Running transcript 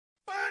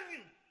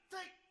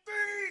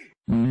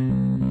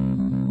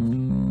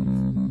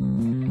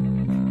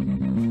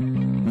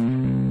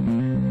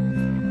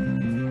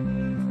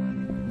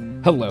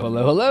Hello,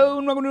 hello, hello,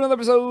 and welcome to another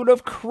episode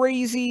of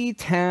Crazy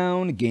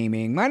Town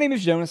Gaming. My name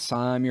is Jonas,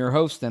 I'm your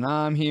host, and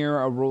I'm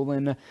here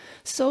rolling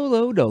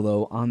solo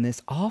dolo on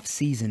this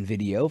off-season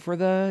video for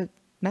the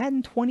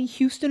Madden 20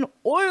 Houston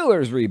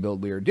Oilers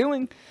rebuild we are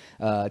doing.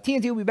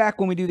 TNT will be back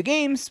when we do the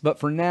games, but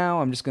for now,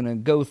 I'm just going to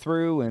go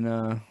through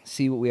and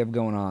see what we have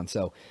going on.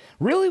 So,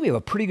 really, we have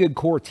a pretty good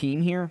core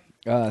team here.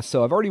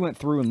 So, I've already went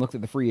through and looked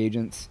at the free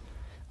agents.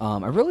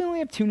 I really only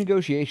have 2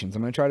 negotiations.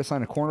 I'm going to try to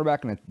sign a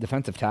cornerback and a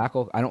defensive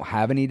tackle. I don't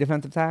have any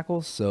defensive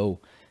tackles, so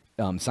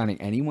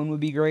signing anyone would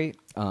be great.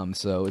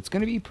 So it's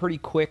going to be pretty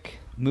quick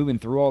moving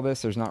through all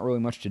this. There's not really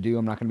much to do.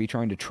 I'm not going to be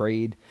trying to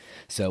trade.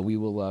 So we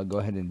will go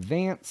ahead and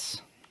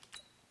advance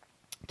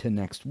to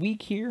next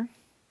week here.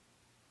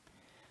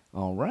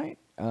 All right.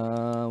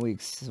 We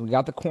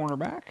got the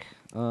cornerback.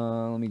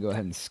 Let me go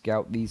ahead and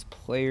scout these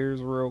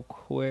players real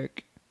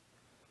quick.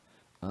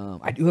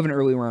 I do have an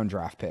early round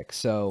draft pick,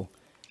 so...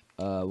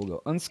 we'll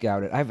go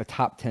unscouted. I have a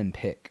top 10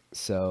 pick,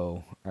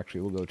 so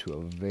actually we'll go to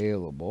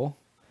available.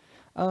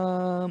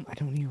 I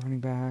don't need a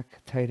running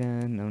back, tight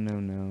end.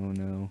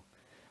 No.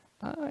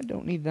 I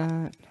don't need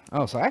that.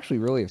 Oh, so I actually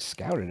really have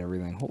scouted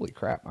everything. Holy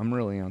crap, I'm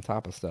really on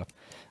top of stuff.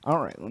 All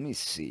right, let me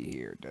see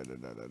here.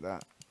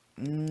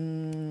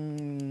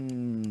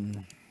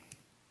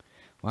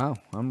 Wow,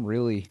 I'm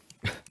really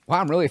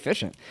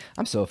efficient.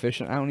 I'm so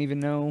efficient, I don't even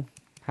know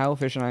how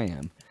efficient I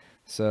am.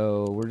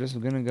 So we're just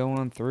going to go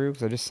on through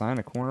because I just signed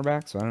a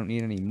cornerback, so I don't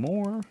need any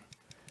more.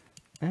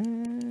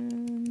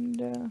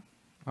 And,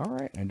 all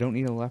right, I don't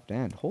need a left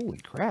end. Holy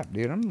crap,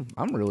 dude,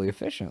 I'm really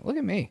efficient. Look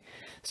at me.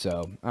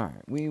 So, all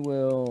right,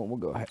 we'll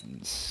go ahead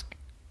and,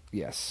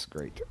 yes,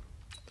 great.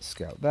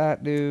 Scout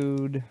that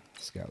dude,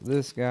 scout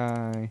this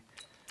guy,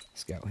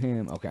 scout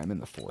him. Okay, I'm in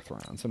the 4th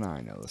round, so now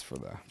I know this for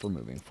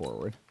moving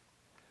forward.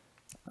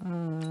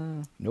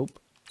 Nope.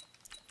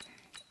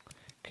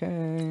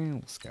 Okay,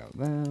 we'll scout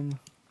them.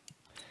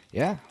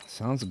 Yeah,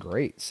 sounds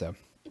great. So,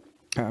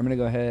 I'm going to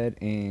go ahead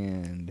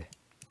and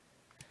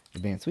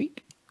advance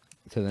week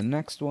to the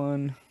next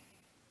one.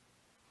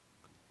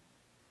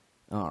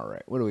 All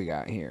right, what do we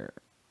got here?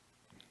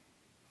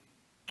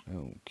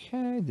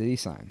 Okay, did he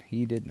sign?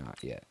 He did not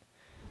yet.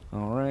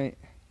 All right.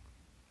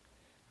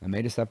 I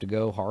may just have to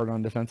go hard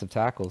on defensive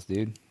tackles,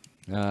 dude.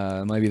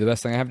 It might be the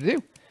best thing I have to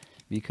do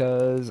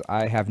because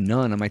I have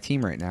none on my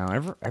team right now.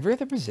 Every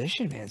other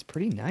position, man, it's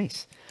pretty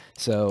nice.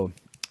 So...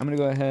 I'm going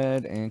to go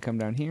ahead and come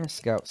down here,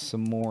 scout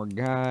some more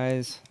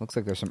guys. Looks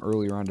like there's some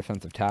earlier on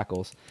defensive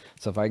tackles.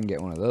 So if I can get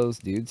one of those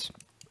dudes,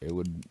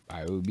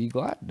 I would be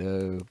glad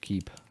to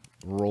keep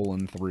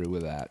rolling through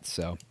with that.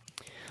 So,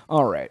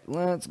 all right,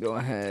 let's go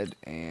ahead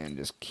and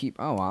just keep...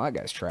 Oh, wow, that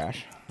guy's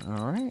trash.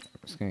 All right,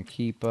 just going to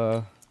keep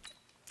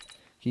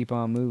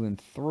on moving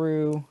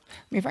through.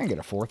 I mean, if I can get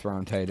a 4th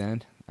round tight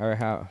end, or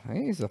how...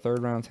 Hey, he's a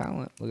 3rd round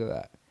talent. Look at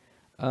that.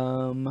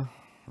 All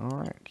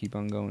right, keep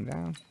on going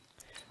down.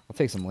 I'll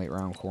take some late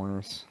round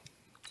corners.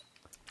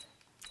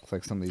 Looks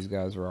like some of these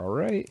guys are all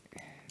right.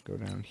 Go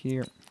down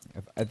here.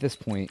 At this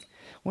point,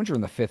 once you're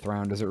in the 5th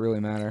round, does it really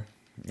matter?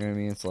 You know what I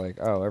mean? It's like,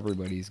 oh,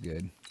 everybody's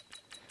good.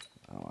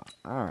 Oh,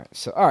 all right.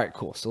 So, all right,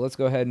 cool. So let's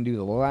go ahead and do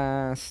the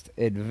last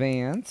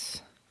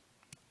advance.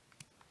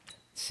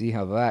 See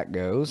how that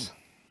goes.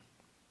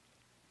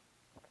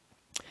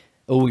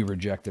 Oh, we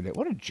rejected it.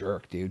 What a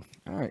jerk, dude.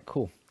 All right,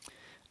 cool.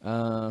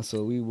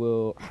 So we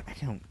will...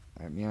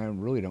 I mean, I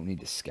really don't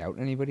need to scout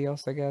anybody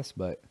else, I guess,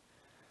 but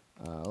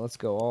let's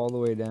go all the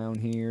way down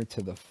here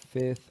to the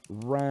 5th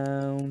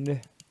round.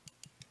 I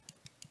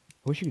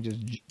wish you could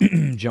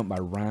just jump by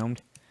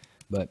round,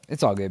 but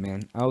it's all good,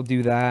 man. I'll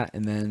do that,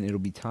 and then it'll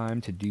be time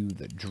to do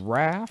the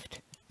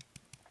draft,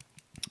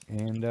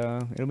 and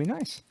it'll be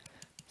nice.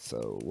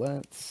 So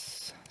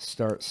let's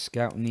start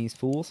scouting these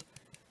fools.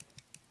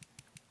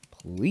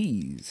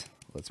 Please,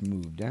 let's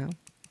move down.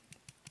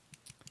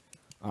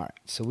 All right,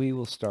 so we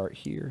will start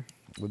here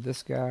with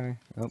this guy.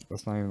 Oh,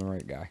 that's not even the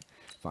right guy.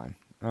 Fine.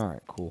 All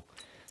right, cool.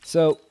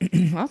 So,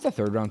 that's a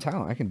 3rd round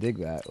talent. I can dig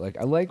that. Like,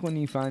 I like when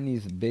you find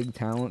these big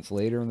talents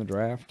later in the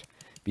draft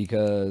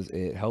because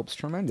it helps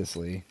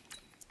tremendously.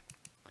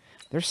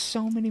 There's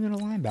so many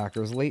middle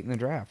linebackers late in the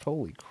draft.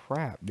 Holy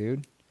crap,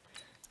 dude.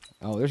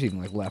 Oh, there's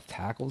even, like, left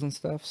tackles and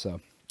stuff.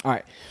 So, all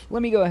right.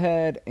 Let me go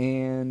ahead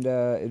and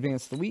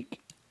advance the week.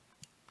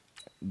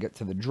 Get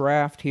to the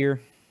draft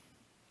here.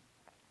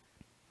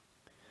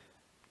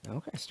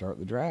 Okay, start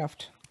the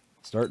draft.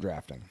 Start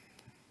drafting.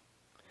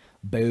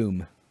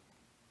 Boom.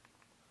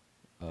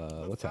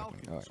 What's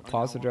happening? All right,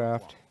 pause the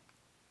draft.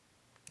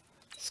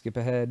 Skip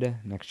ahead.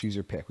 Next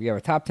user pick. We have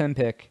a top 10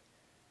 pick.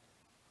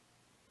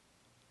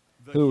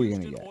 Who are we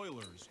going to get?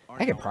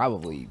 I could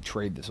probably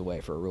trade this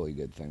away for a really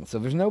good thing. So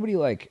there's nobody,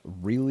 like,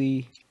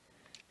 really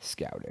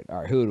scouted. All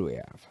right, who do we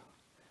have?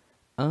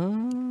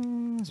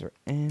 Is there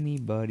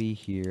anybody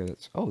here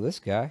that's... Oh, this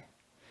guy.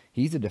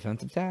 He's a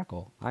defensive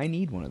tackle. I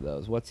need one of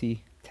those. What's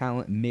he?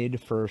 Talent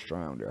mid 1st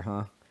rounder,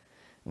 huh?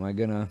 Am I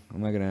gonna,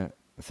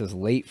 it says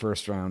late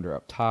 1st rounder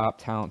up top,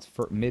 talents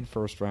for mid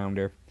 1st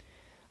rounder.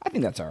 I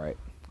think that's all right.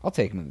 I'll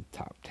take him in the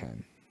top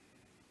 10.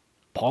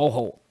 Paul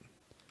Holt.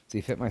 Does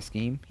he fit my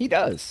scheme? He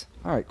does.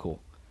 All right, cool.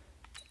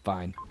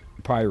 Fine.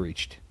 Probably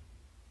reached.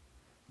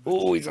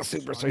 Oh, he's a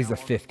superstar. He's the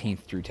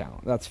 15th true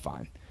talent. That's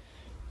fine.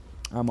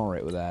 I'm all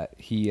right with that.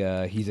 He's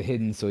a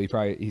hidden, so he's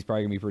probably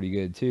gonna be pretty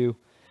good too.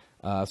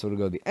 So it'll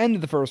go to the end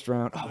of the first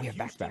round. Oh, we have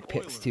back-to-back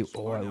picks too.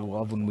 Oh, I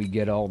love when we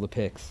get all the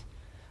picks.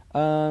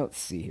 Let's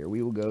see here.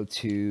 We will go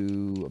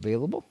to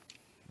available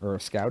or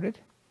scouted.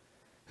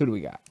 Who do we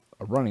got?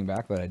 A running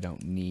back that I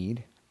don't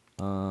need.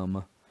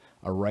 A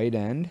right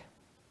end,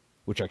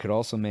 which I could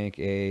also make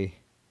a.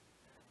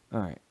 All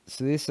right.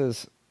 So this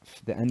is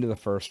the end of the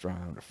first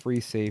round. A free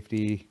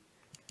safety.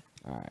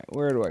 All right.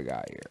 Where do I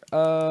got here?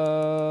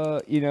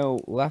 You know,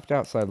 left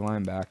outside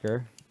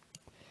linebacker.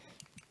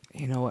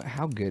 You know what?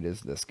 How good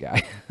is this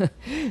guy?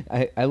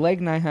 I like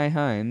Nyhai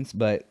Hines,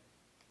 but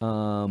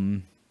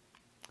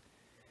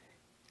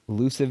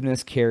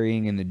elusiveness,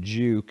 carrying, and the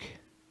juke.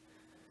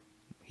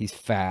 He's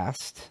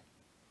fast.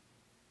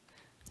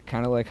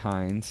 Kind of like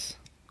Hines.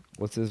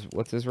 What's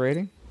his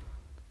rating?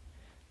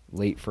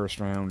 Late first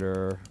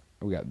rounder.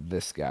 We got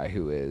this guy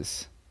who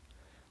is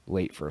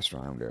late first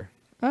rounder.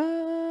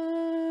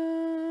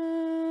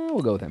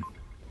 We'll go with him.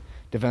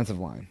 Defensive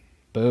line.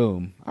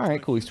 Boom. All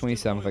right, cool. He's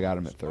 27th. I got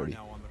him at 30.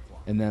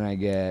 And then I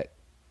get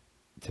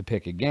to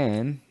pick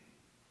again.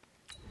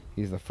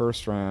 He's the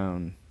first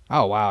round.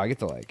 Oh wow, I get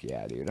to like,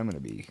 yeah, dude. I'm gonna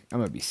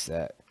be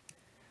set.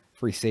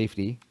 Free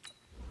safety.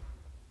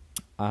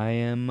 I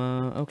am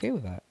okay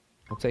with that.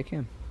 I'll take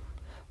him.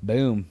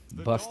 Boom.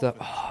 Bust up.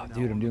 Oh,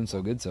 dude, I'm doing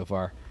so good so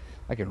far.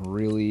 I can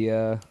really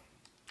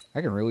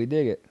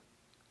dig it.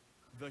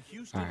 All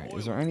right,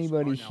 is there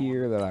anybody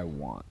here that I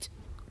want?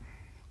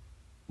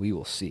 We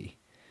will see.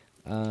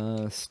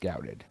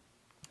 Scouted.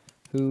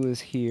 Who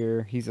is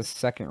here? He's a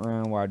second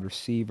round wide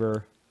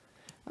receiver.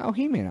 Oh,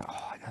 he may not.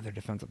 Oh, another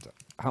defensive.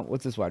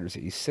 What's this wide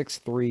receiver? He's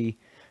 6'3",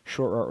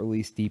 short route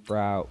release, deep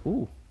route.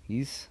 Ooh,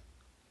 he's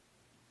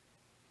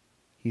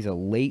a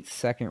late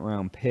second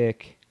round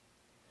pick.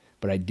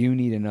 But I do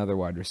need another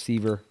wide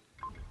receiver.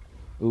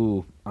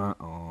 Ooh,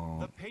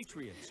 The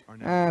Patriots are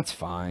now. That's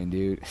fine,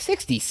 dude.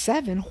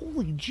 67?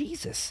 Holy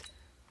Jesus.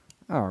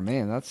 Oh,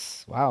 man,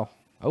 that's... Wow.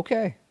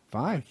 Okay,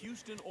 fine.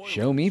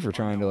 Show me for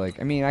trying to,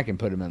 like... I mean, I can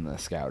put him in the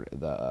scout...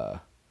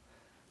 The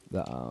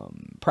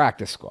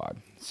practice squad.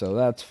 So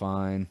that's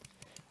fine.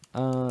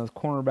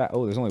 Cornerback...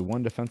 Oh, there's only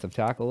one defensive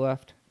tackle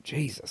left?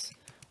 Jesus.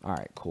 All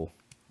right, cool.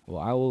 Well,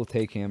 I will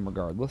take him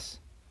regardless.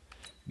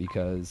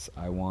 Because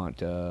I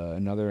want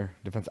another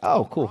defense.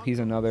 Oh, cool. He's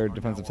another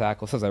defensive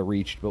tackle. Says I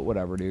reached, but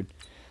whatever, dude.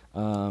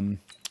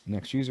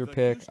 Next user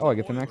pick. Oh, I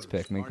get the next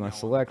pick. Make my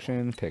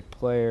selection. Pick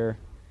player.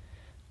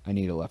 I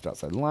need a left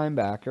outside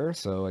linebacker,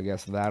 so I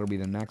guess that'll be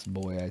the next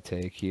boy I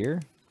take here.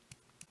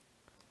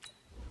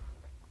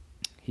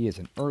 He is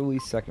an early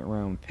second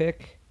round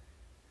pick.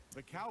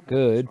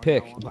 Good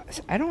pick.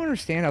 I don't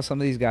understand how some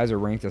of these guys are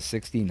ranked as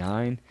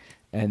 69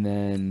 and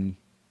then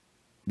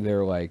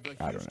they're like,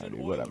 I don't know, dude,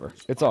 whatever.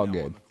 It's all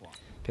good.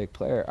 Pick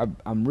player.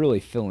 I'm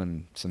really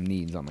filling some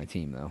needs on my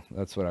team, though.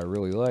 That's what I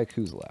really like.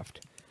 Who's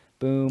left?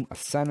 Boom. A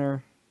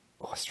center.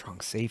 Oh, a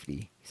strong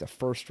safety. He's a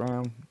first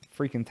round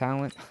freaking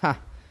talent. Ha.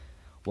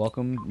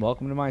 Welcome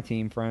to my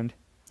team, friend.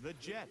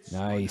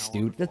 Nice,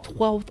 dude. The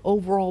 12th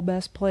overall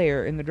best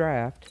player in the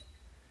draft.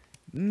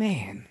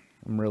 Man,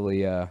 I'm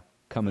really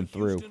coming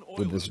through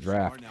with this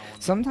draft.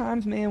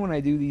 Sometimes, man, when I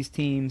do these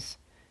teams,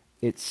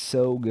 it's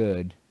so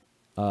good.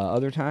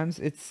 Other times,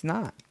 it's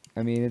not.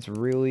 I mean, it's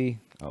really...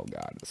 Oh,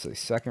 God. Let's say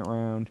second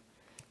round.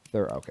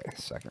 Third. Okay,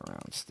 second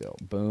round still.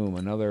 Boom.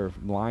 Another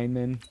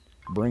lineman.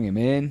 Bring him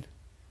in.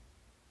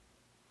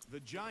 The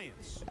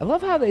Giants. I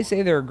love how they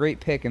say they're a great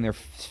pick and they're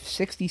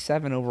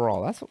 67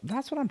 overall.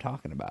 That's what I'm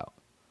talking about.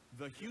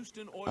 The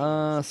Houston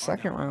Oilers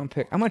second round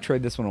pick. I'm going to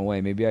trade this one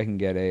away. Maybe I can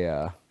get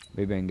a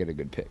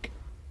good pick.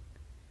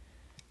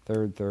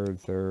 Third.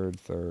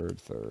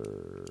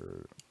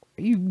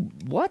 You...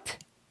 What?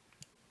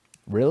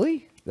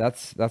 Really?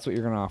 That's what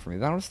you're going to offer me.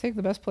 Then I'll just take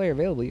the best player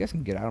available. You guys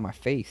can get out of my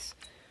face.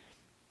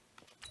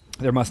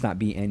 There must not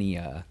be any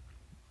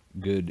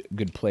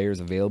good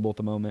players available at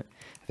the moment.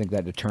 I think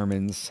that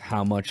determines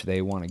how much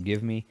they want to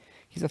give me.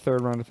 He's a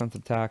third-round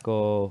defensive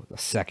tackle, a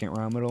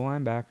second-round middle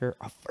linebacker,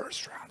 a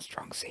first-round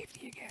strong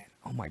safety again.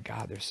 Oh, my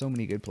God. There's so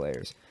many good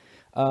players.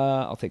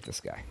 I'll take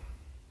this guy.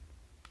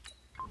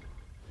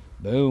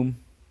 Boom.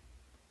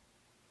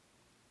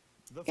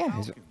 Yeah,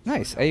 he's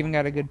nice. I even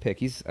got a good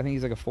pick. I think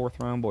he's like a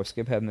fourth-round boy.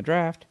 Skip ahead in the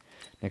draft.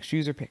 Next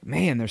user pick.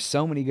 Man, there's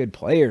so many good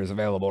players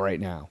available right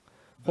now.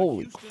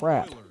 Holy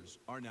crap.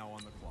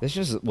 This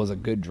just was a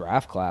good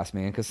draft class,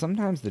 man, because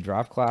sometimes the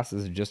draft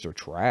classes just are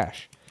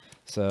trash.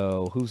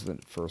 So, who's the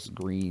first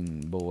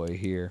green boy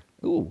here?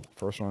 Ooh,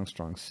 first-round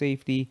strong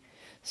safety.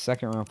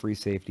 Second-round free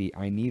safety.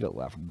 I need a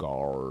left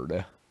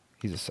guard.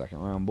 He's a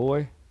second-round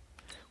boy.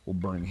 We'll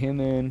bring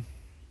him in.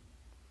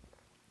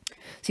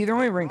 See, they're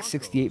only ranked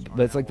 68,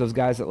 but it's like those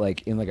guys that,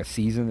 like, in, like, a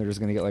season, they're just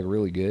going to get, like,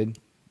 really good.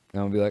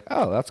 And I'll be like,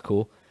 oh, that's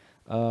cool.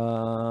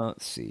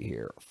 Let's see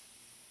here.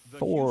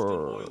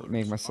 4,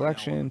 make my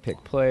selection,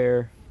 pick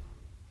player.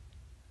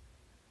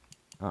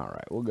 All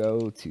right, we'll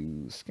go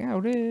to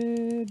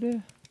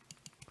Scouted.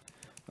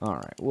 All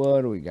right,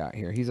 what do we got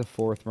here? He's a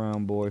 4th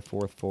round boy,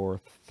 4th,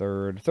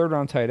 3rd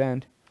round tight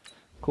end.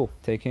 Cool,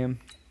 take him.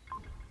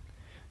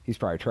 He's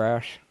probably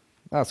trash.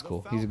 That's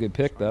cool. He's a good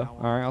pick, though.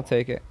 All right, I'll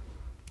take it.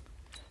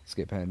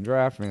 Skip ahead and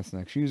draft. Advance the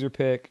next user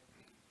pick.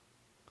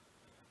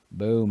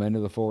 Boom, end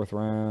of the 4th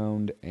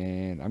round.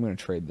 And I'm going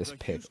to trade this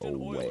pick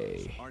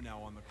away.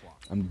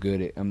 I'm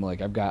good at,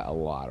 I've got a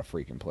lot of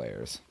freaking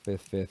players.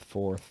 5th, 5th,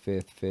 4th,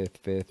 5th, 5th,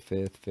 5th,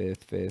 5th, 5th,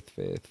 5th,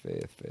 5th,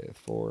 5th, 5th,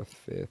 4th,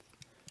 5th.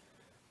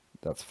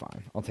 That's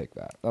fine. I'll take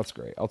that. That's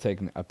great. I'll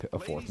take a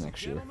 4th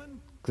next year.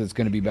 Because it's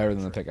going to be better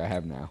than the pick I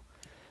have now.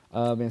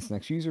 Advance the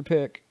next user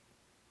pick.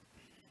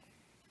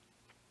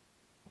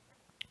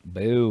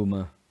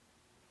 Boom.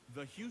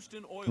 I'm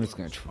just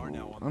going to try.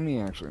 Let me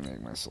actually make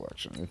my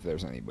selection if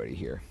there's anybody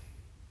here.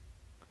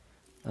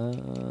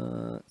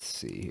 Let's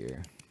see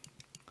here.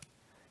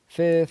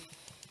 5th.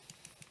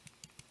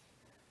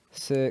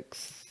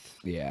 6th.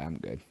 Yeah, I'm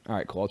good.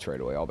 Alright, cool. I'll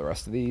trade away all the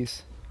rest of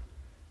these.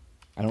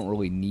 I don't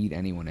really need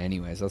anyone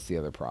anyways. That's the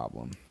other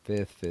problem.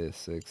 5th, 5th,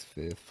 6th,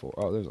 5th, 4th.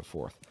 Oh, there's a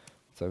 4th.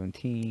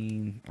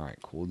 17. Alright,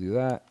 cool. Do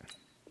that.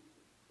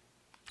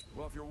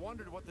 Well, if you're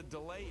wondering what the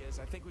delay is,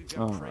 I think we've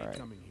got a trade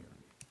coming here.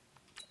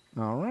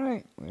 All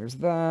right, there's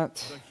that.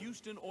 The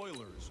Houston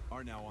Oilers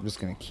are now on. I'm just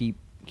gonna keep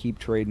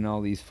trading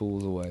all these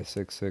fools away.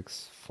 6,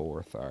 6,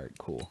 4th. All right,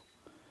 cool.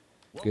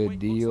 Good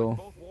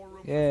deal.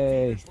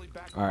 Yay.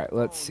 All right,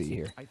 let's see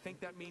here. I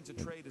think that means a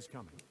trade is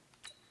coming.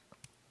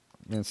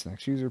 That's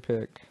next user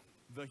pick.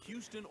 The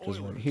Houston Goes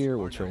Oilers right here.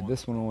 We'll trade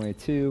this one away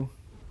too.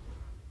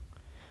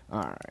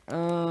 All right.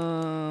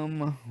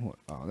 Oh,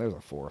 there's a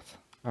 4th.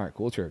 All right,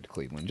 cool. We'll trade it to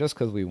Cleveland just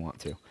because we want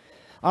to.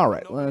 All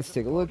right, let's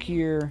take a look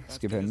here.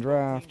 Skip ahead and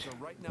draft.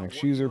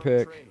 Next user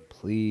pick.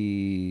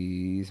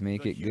 Please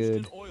make it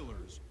good.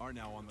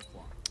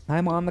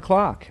 I'm on the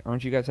clock.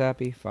 Aren't you guys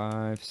happy?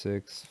 5,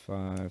 6,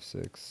 5,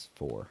 6,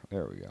 4.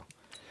 There we go.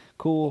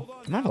 Cool.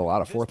 I'm having a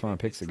lot of 4th round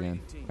picks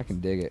again. I can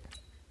dig it.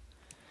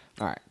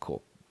 All right,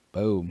 cool.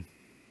 Boom.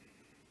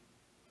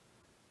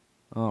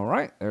 All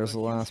right, there's the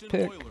last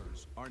pick.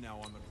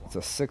 It's a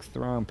 6th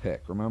round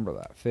pick. Remember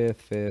that. 5th,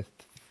 5th,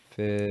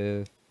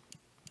 5th.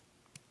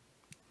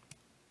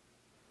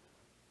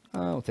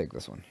 I'll take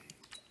this one.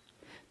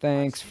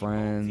 Thanks,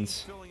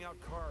 friends.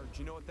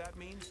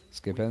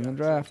 Skip ahead in the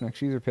draft.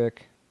 Next user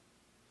pick.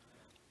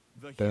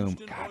 Boom.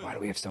 God, why do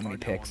we have so many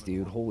picks,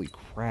 dude? Holy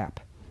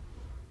crap.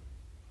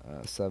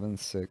 7,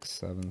 6,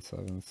 7,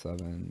 7,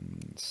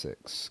 7,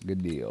 6.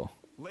 Good deal.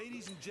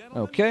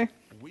 Okay.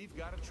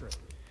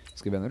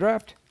 Skip ahead in the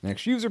draft.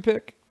 Next user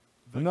pick.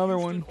 Another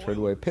one. Trade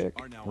away pick.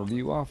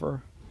 Review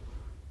offer.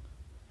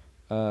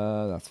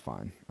 That's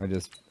fine. I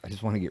just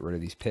want to get rid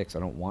of these picks. I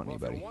don't want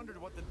anybody.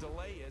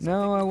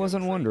 No, I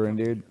wasn't wondering,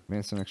 dude.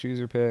 Advance the next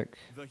user pick.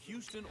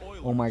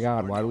 Oh my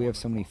god, why do we have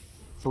so many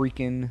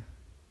freaking...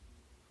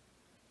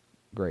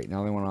 Great,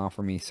 now they want to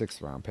offer me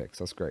 6th round picks.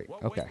 That's great.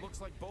 Okay.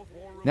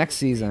 Next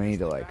season I need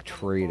to like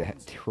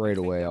trade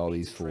away all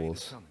these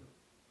fools.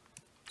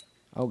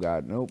 Oh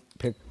god, nope.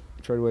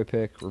 Trade away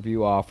pick,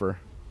 review offer.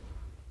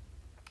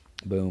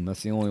 Boom,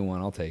 that's the only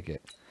one. I'll take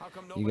it.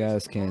 You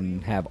guys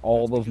can have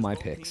all of my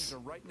picks.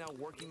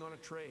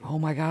 Oh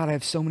my god, I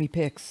have so many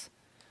picks.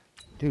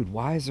 Dude,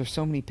 why is there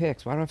so many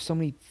picks? Why do I have so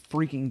many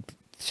freaking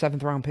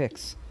 7th round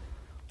picks?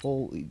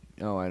 Holy...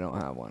 Oh, I don't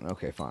have one.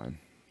 Okay, fine.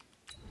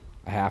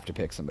 I have to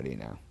pick somebody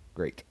now.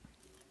 Great.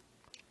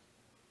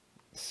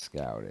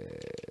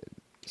 Scouted.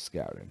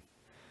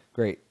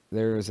 Great.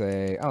 There's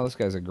a... Oh, this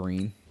guy's a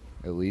green,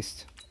 at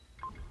least.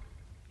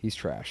 He's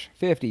trash.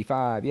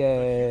 55,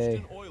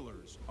 yay!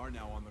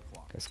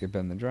 Okay, skip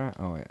in the draft.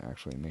 Oh, wait,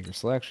 actually, make your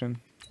selection.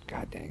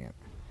 God dang it.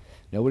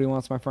 Nobody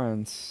wants my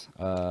friends.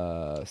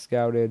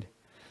 Scouted.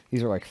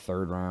 These are like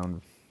 3rd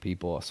round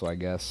people, so I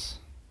guess...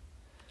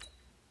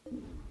 I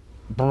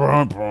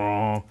don't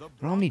have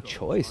any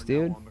choice,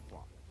 dude.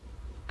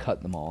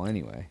 Cut them all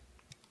anyway.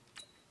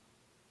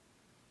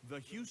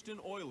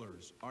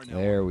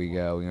 There we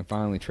go. We can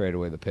finally trade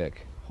away the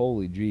pick.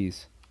 Holy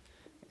jeez.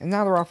 And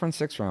now they're offering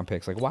 6th round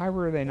picks. Like, why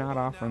were they not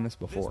offering this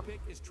before?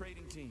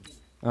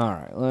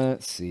 Alright,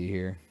 let's see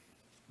here.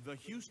 The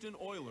Houston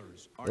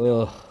Oilers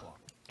are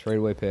trade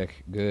away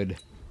pick. Good.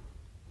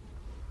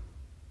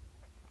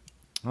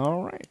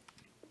 Alright.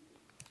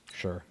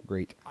 Sure.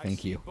 Great.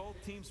 Thank you.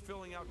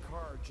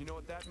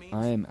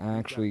 I am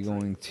actually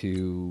going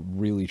to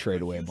really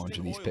trade away a bunch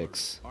of these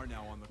picks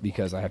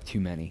because I have too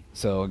many.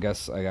 So I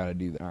guess I got to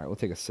do that. Alright, we'll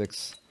take a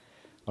 6.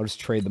 I'll just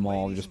trade them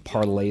all and just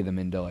parlay them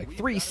into like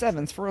 3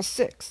 7s for a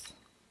 6th.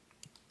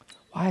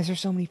 Why is there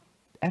so many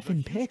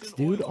effing picks,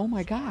 dude? Oh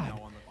my god.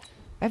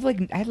 I had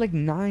like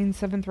 9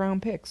 7th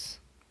round picks.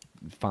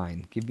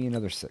 Fine, give me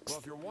another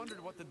 6th.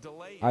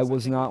 I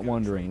was not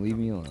wondering. Leave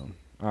me alone.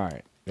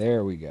 Alright,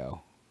 there we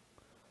go.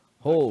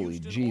 Holy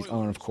jeez.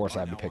 Oh, and of course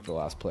I have to pick the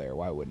last player.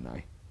 Why wouldn't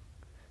I?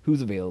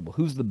 Who's available?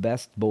 Who's the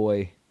best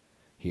boy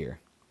here?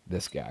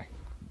 This guy.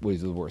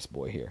 Who's the worst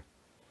boy here?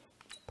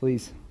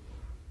 Please.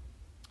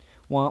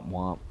 Womp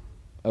womp.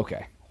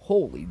 Okay.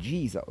 Holy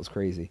jeez, that was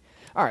crazy.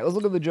 All right, let's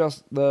look at the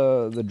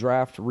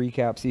draft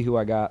recap. See who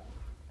I got.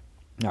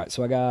 All right,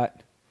 so I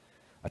got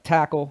a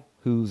tackle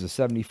who's a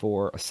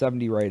 74, a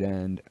 70 right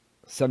end,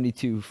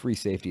 72 free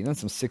safety, and then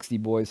some 60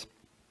 boys.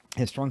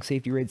 His strong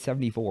safety rate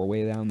 74,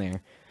 way down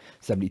there.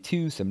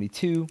 72,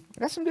 72.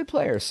 I got some good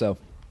players. So what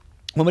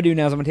I'm going to do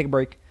now is I'm going to take a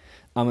break.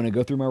 I'm going to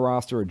go through my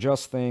roster,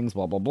 adjust things,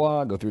 blah, blah,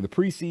 blah, go through the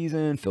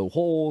preseason, fill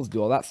holes,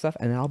 do all that stuff,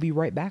 and then I'll be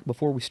right back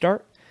before we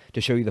start to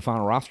show you the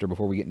final roster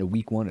before we get into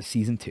week 1 of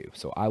season 2.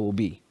 So I will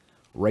be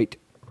right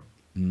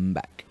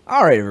back.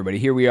 All right, everybody,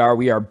 here we are.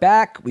 We are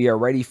back. We are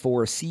ready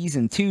for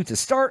season 2 to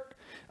start.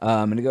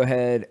 I'm going to go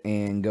ahead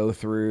and go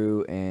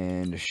through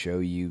and show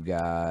you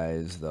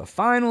guys the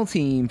final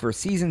team for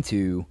season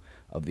 2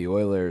 of the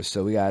Oilers.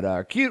 So we got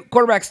our cute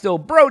quarterback still,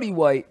 Brody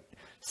White.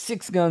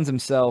 6 guns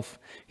himself.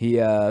 He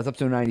is up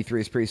to a 93.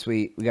 It's pretty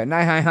sweet. We got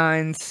Nihai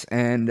Hines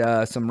and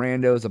some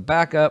randos, a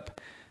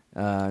backup.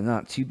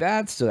 Not too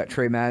bad. Still got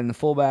Trey Madden, the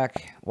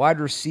fullback.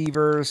 Wide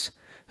receivers.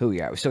 Who we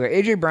got? We still got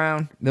A.J.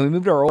 Brown. Then we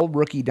moved our old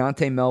rookie,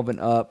 Dante Melvin,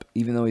 up,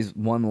 even though he's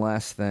 1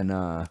 less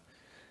than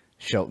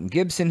Shelton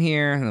Gibson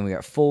here. And then we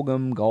got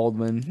Fulgham,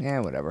 Goldman. Yeah,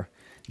 whatever.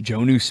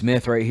 Jonu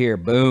Smith right here.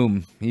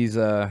 Boom. He's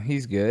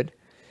good.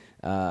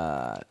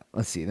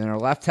 Let's see. Then our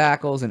left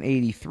tackle is an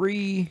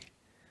 83.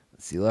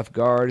 Let's see, left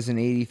guard is an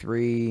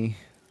 83.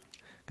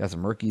 Got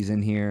some rookies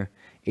in here.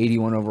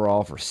 81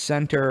 overall for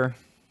center.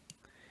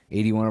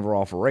 81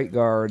 overall for right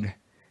guard.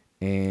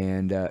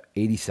 And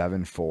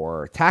 87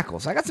 for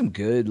tackles. So I got some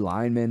good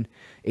linemen.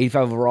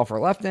 85 overall for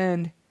left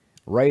end.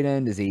 Right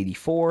end is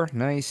 84.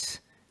 Nice.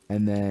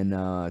 And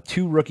then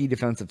 2 rookie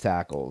defensive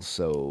tackles.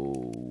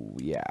 So,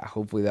 yeah,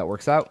 hopefully that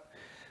works out.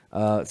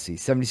 Let's see,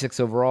 76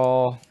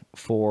 overall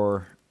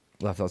for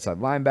left outside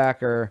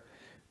linebacker.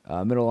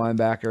 Middle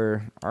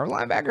linebacker. Our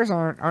linebackers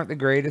aren't the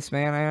greatest,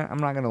 man. I'm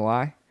not going to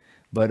lie.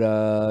 But,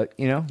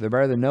 they're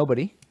better than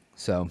nobody.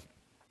 So,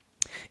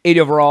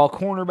 80 overall.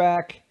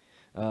 Cornerback.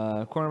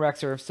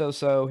 Cornerbacks are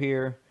so-so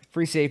here.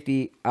 Free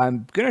safety.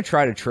 I'm going to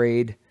try to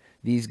trade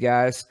these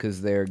guys because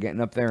they're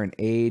getting up there in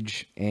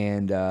age.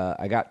 And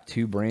I got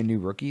 2 brand new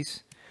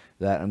rookies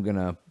that I'm going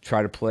to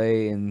try to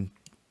play in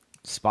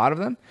spot of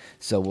them.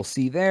 So we'll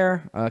see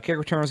there. Kick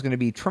returner is going to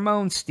be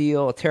Tremont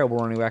Steele, a terrible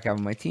running back I have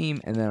on my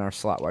team, and then our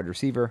slot wide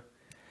receiver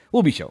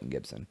will be Shelton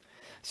Gibson.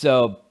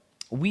 So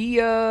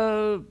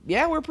we're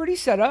pretty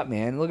set up,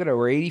 man. Look at it.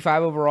 We're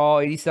 85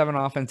 overall, 87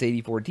 offense,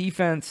 84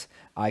 defense.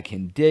 I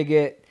can dig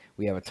it.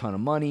 We have a ton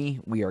of money.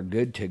 We are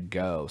good to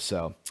go.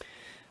 So,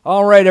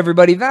 all right,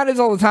 everybody, that is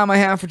all the time I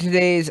have for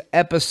today's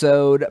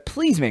episode.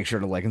 Please make sure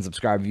to like and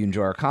subscribe if you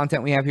enjoy our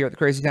content we have here at the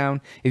Crazy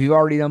Town. If you've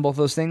already done both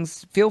those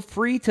things, feel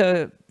free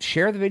to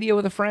share the video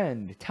with a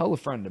friend. Tell a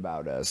friend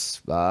about us.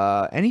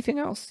 Anything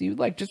else you'd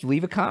like, just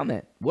leave a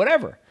comment.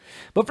 Whatever.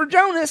 But for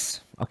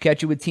Jonas, I'll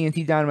catch you with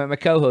TnT Dinomight, my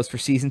co-host for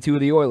Season 2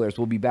 of the Oilers.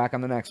 We'll be back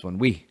on the next one.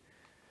 We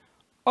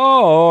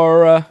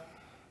are...